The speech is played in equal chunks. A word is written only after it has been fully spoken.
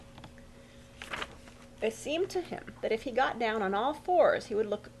It seemed to him that if he got down on all fours he would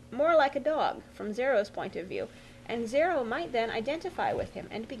look more like a dog from Zero's point of view, and Zero might then identify with him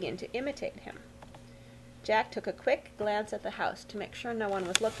and begin to imitate him. Jack took a quick glance at the house to make sure no one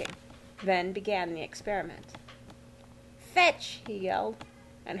was looking, then began the experiment. "Fetch!" he yelled,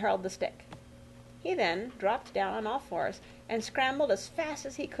 and hurled the stick. He then dropped down on all fours and scrambled as fast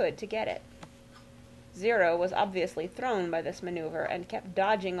as he could to get it. Zero was obviously thrown by this maneuver and kept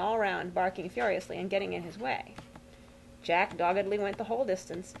dodging all round, barking furiously and getting in his way. Jack doggedly went the whole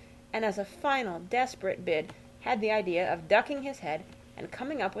distance, and as a final desperate bid had the idea of ducking his head and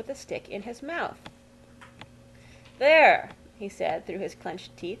coming up with the stick in his mouth. "There," he said through his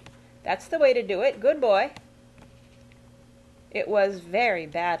clenched teeth. "That's the way to do it. Good boy." It was very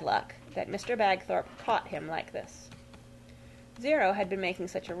bad luck that Mr. Bagthorpe caught him like this. Zero had been making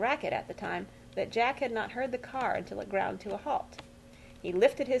such a racket at the time that Jack had not heard the car until it ground to a halt. He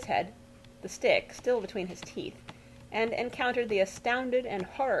lifted his head, the stick still between his teeth, and encountered the astounded and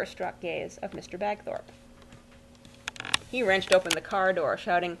horror-struck gaze of Mr. Bagthorpe. He wrenched open the car door,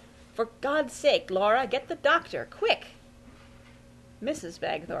 shouting, "For God's sake, Laura, get the doctor, quick!" Mrs.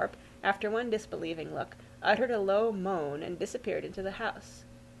 Bagthorpe, after one disbelieving look, uttered a low moan and disappeared into the house.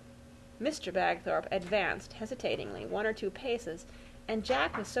 Mr. Bagthorpe advanced hesitatingly 1 or 2 paces, and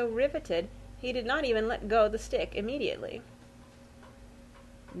Jack was so riveted he did not even let go the stick immediately.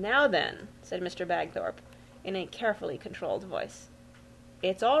 "Now then," said Mr. Bagthorpe, in a carefully controlled voice.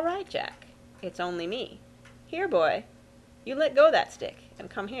 "It's all right, Jack. It's only me. Here, boy, you let go that stick and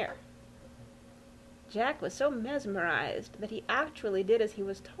come here." Jack was so mesmerized that he actually did as he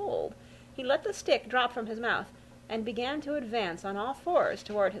was told. He let the stick drop from his mouth and began to advance on all fours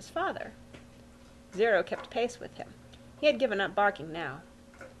toward his father. Zero kept pace with him. He had given up barking now.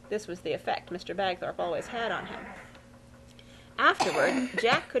 This was the effect Mr. Bagthorpe always had on him. Afterward,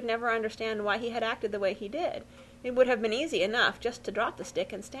 Jack could never understand why he had acted the way he did. It would have been easy enough just to drop the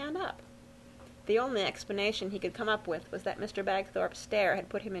stick and stand up. The only explanation he could come up with was that Mr. Bagthorpe's stare had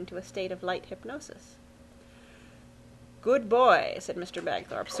put him into a state of light hypnosis. "Good boy," said Mr.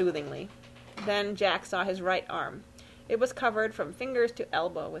 Bagthorpe soothingly. Then Jack saw his right arm. It was covered from fingers to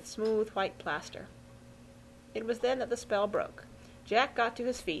elbow with smooth white plaster. It was then that the spell broke. Jack got to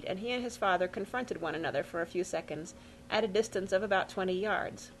his feet, and he and his father confronted one another for a few seconds, at a distance of about 20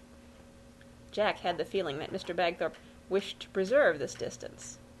 yards. Jack had the feeling that Mr. Bagthorpe wished to preserve this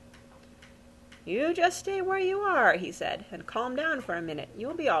distance. "You just stay where you are," he said, "and calm down for a minute.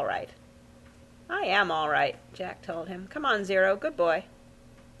 You'll be all right." "I am all right," Jack told him. "Come on, Zero. Good boy."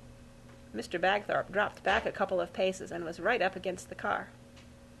 Mr. Bagthorpe dropped back a couple of paces and was right up against the car.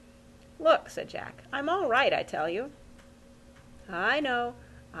 "Look," said Jack, "I'm all right, I tell you." I know,"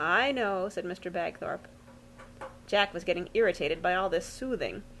 said Mr. Bagthorpe. Jack was getting irritated by all this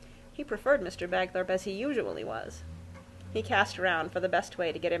soothing. He preferred Mr. Bagthorpe as he usually was. He cast around for the best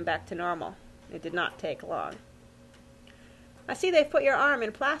way to get him back to normal. It did not take long. "I see they've put your arm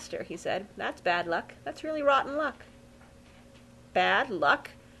in plaster," he said. "That's bad luck. That's really rotten luck." "Bad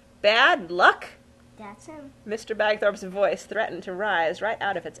luck? Bad luck?" That's him. Mr. Bagthorpe's voice threatened to rise right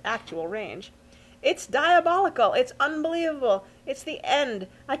out of its actual range. "It's diabolical! It's unbelievable! It's the end!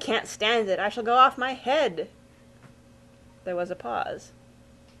 I can't stand it! I shall go off my head!" There was a pause.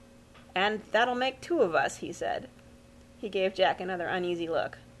 "And that'll make 2 of us," he said. He gave Jack another uneasy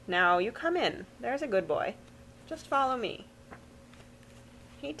look. "Now, you come in. There's a good boy. Just follow me."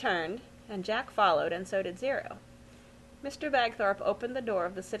 He turned, and Jack followed, and so did Zero. Mr. Bagthorpe opened the door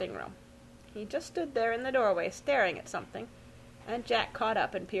of the sitting-room. He just stood there in the doorway staring at something, and Jack caught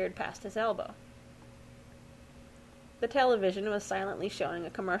up and peered past his elbow. The television was silently showing a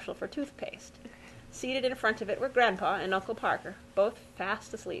commercial for toothpaste. Seated in front of it were Grandpa and Uncle Parker, both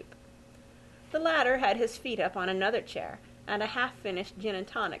fast asleep. The latter had his feet up on another chair, and a half-finished gin and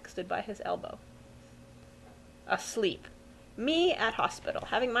tonic stood by his elbow. Asleep. Me at hospital,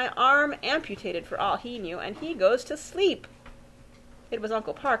 having my arm amputated for all he knew, and he goes to sleep. It was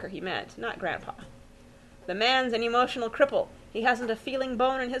Uncle Parker he meant, not Grandpa. The man's an emotional cripple. He hasn't a feeling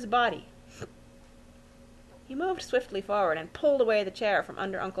bone in his body. He moved swiftly forward and pulled away the chair from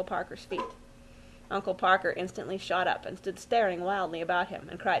under Uncle Parker's feet. Uncle Parker instantly shot up and stood staring wildly about him,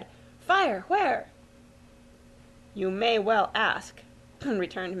 and cried, "Fire! Where?" "You may well ask,"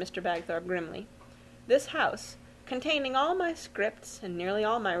 returned Mr. Bagthorpe grimly. "This house, containing all my scripts and nearly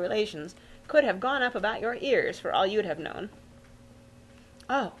all my relations, could have gone up about your ears for all you'd have known."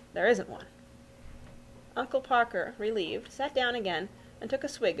 "Oh, there isn't one." Uncle Parker, relieved, sat down again and took a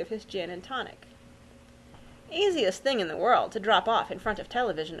swig of his gin and tonic. "Easiest thing in the world to drop off in front of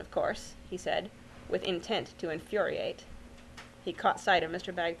television, of course," he said, with intent to infuriate. He caught sight of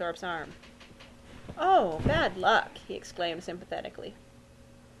Mr. Bagthorpe's arm. "Oh, bad luck!" he exclaimed sympathetically.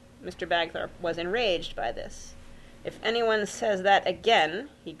 Mr. Bagthorpe was enraged by this. "If anyone says that again,"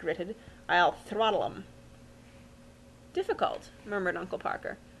 he gritted, "I'll throttle 'em." "Difficult," murmured Uncle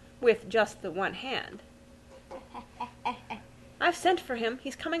Parker, "with just the one hand." "I've sent for him.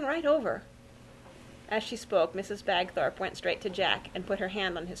 He's coming right over." As she spoke, Mrs. Bagthorpe went straight to Jack and put her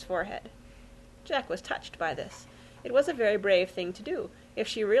hand on his forehead. Jack was touched by this. It was a very brave thing to do, if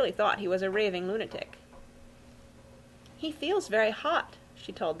she really thought he was a raving lunatic. "He feels very hot,"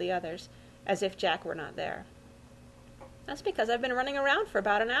 she told the others, as if Jack were not there. "That's because I've been running around for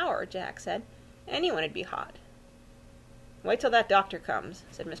about an hour," Jack said. "Anyone'd be hot." "Wait till that doctor comes,"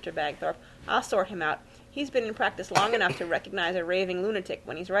 said Mr. Bagthorpe. "I'll sort him out. He's been in practice long enough to recognize a raving lunatic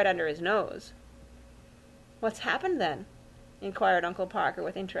when he's right under his nose." "What's happened, then?" inquired Uncle Parker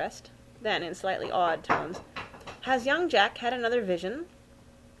with interest. Then, in slightly awed tones, "Has young Jack had another vision?"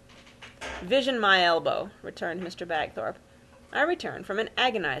 "Vision my elbow," returned Mr. Bagthorpe. "I returned from an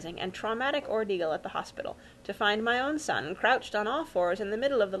agonizing and traumatic ordeal at the hospital to find my own son crouched on all fours in the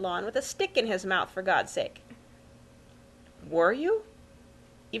middle of the lawn with a stick in his mouth, for God's sake." "Were you?"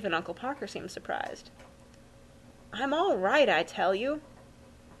 Even Uncle Parker seemed surprised. "I'm all right, I tell you."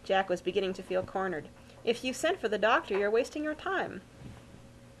 Jack was beginning to feel cornered. "If you sent for the doctor, you're wasting your time."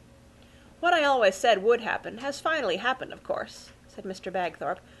 "What I always said would happen has finally happened, of course," said Mr.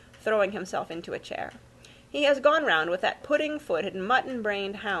 Bagthorpe, throwing himself into a chair. "He has gone round with that pudding-footed,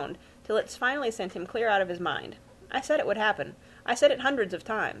 mutton-brained hound till it's finally sent him clear out of his mind. I said it would happen. I said it hundreds of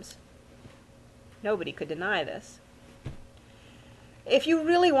times." Nobody could deny this. "If you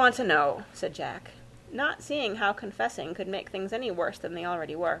really want to know," said Jack, not seeing how confessing could make things any worse than they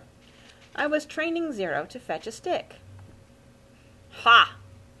already were, "I was training Zero to fetch a stick." "Ha!"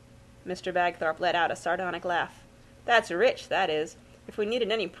 Mr. Bagthorpe let out a sardonic laugh. "That's rich, that is. If we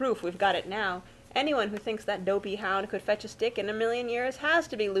needed any proof, we've got it now. Anyone who thinks that dopey hound could fetch a stick in a million years has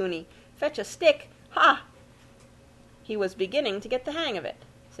to be loony. Fetch a stick! Ha!" "He was beginning to get the hang of it,"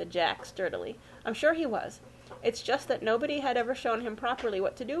 said Jack sturdily. "I'm sure he was. It's just that nobody had ever shown him properly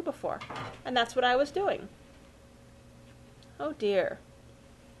what to do before, and that's what I was doing." "Oh, dear."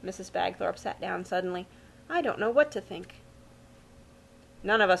 Mrs. Bagthorpe sat down suddenly. "I don't know what to think."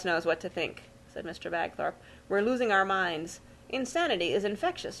 "None of us knows what to think," said Mr. Bagthorpe. "We're losing our minds. Insanity is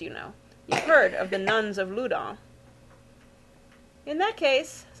infectious, you know. You've heard of the nuns of Loudun." "In that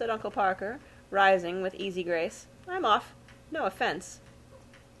case," said Uncle Parker, rising with easy grace, "I'm off. No offense."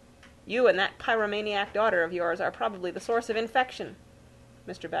 "You and that pyromaniac daughter of yours are probably the source of infection,"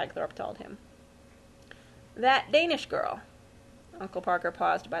 Mr. Bagthorpe told him. "That Danish girl." Uncle Parker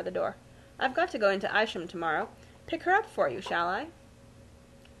paused by the door. "I've got to go into Isham tomorrow. Pick her up for you, shall I?"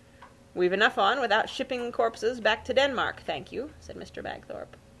 "We've enough on without shipping corpses back to Denmark, thank you," said Mr.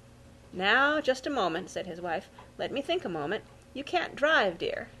 Bagthorpe. "Now, just a moment," said his wife. "Let me think a moment. You can't drive,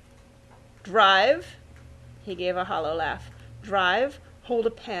 dear." "Drive?" He gave a hollow laugh. "Drive? Hold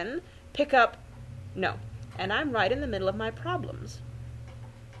a pen? Pick up? No. And I'm right in the middle of my problems."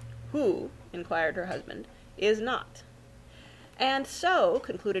 "Who," inquired her husband, "is not?" "And so,"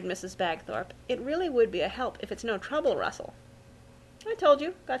 concluded Mrs. Bagthorpe, "it really would be a help if it's no trouble, Russell." "I told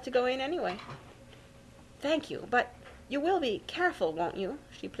you. Got to go in anyway." "Thank you, but you will be careful, won't you?"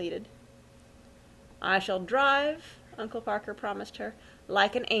 she pleaded. "I shall drive," Uncle Parker promised her,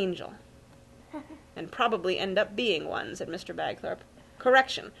 "like an angel." "And probably end up being one," said Mr. Bagthorpe.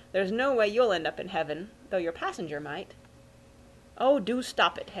 "Correction. There's no way you'll end up in heaven, though your passenger might." "Oh, do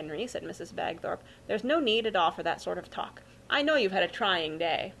stop it, Henry," said Mrs. Bagthorpe. "There's no need at all for that sort of talk. I know you've had a trying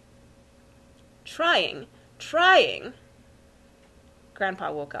day." "Trying? Trying?"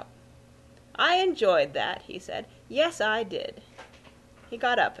 Grandpa woke up. "I enjoyed that," he said. "Yes, I did." He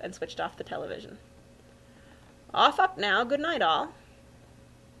got up and switched off the television. "Off up now. Good night, all."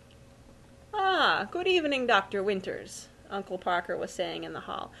 "Ah, good evening, Dr. Winters," Uncle Parker was saying in the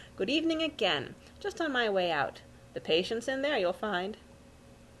hall. "Good evening again. Just on my way out. The patient's in there, you'll find."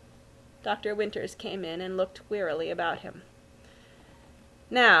 Dr. Winters came in and looked wearily about him.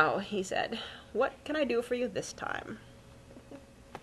 "Now," he said, "what can I do for you this time?"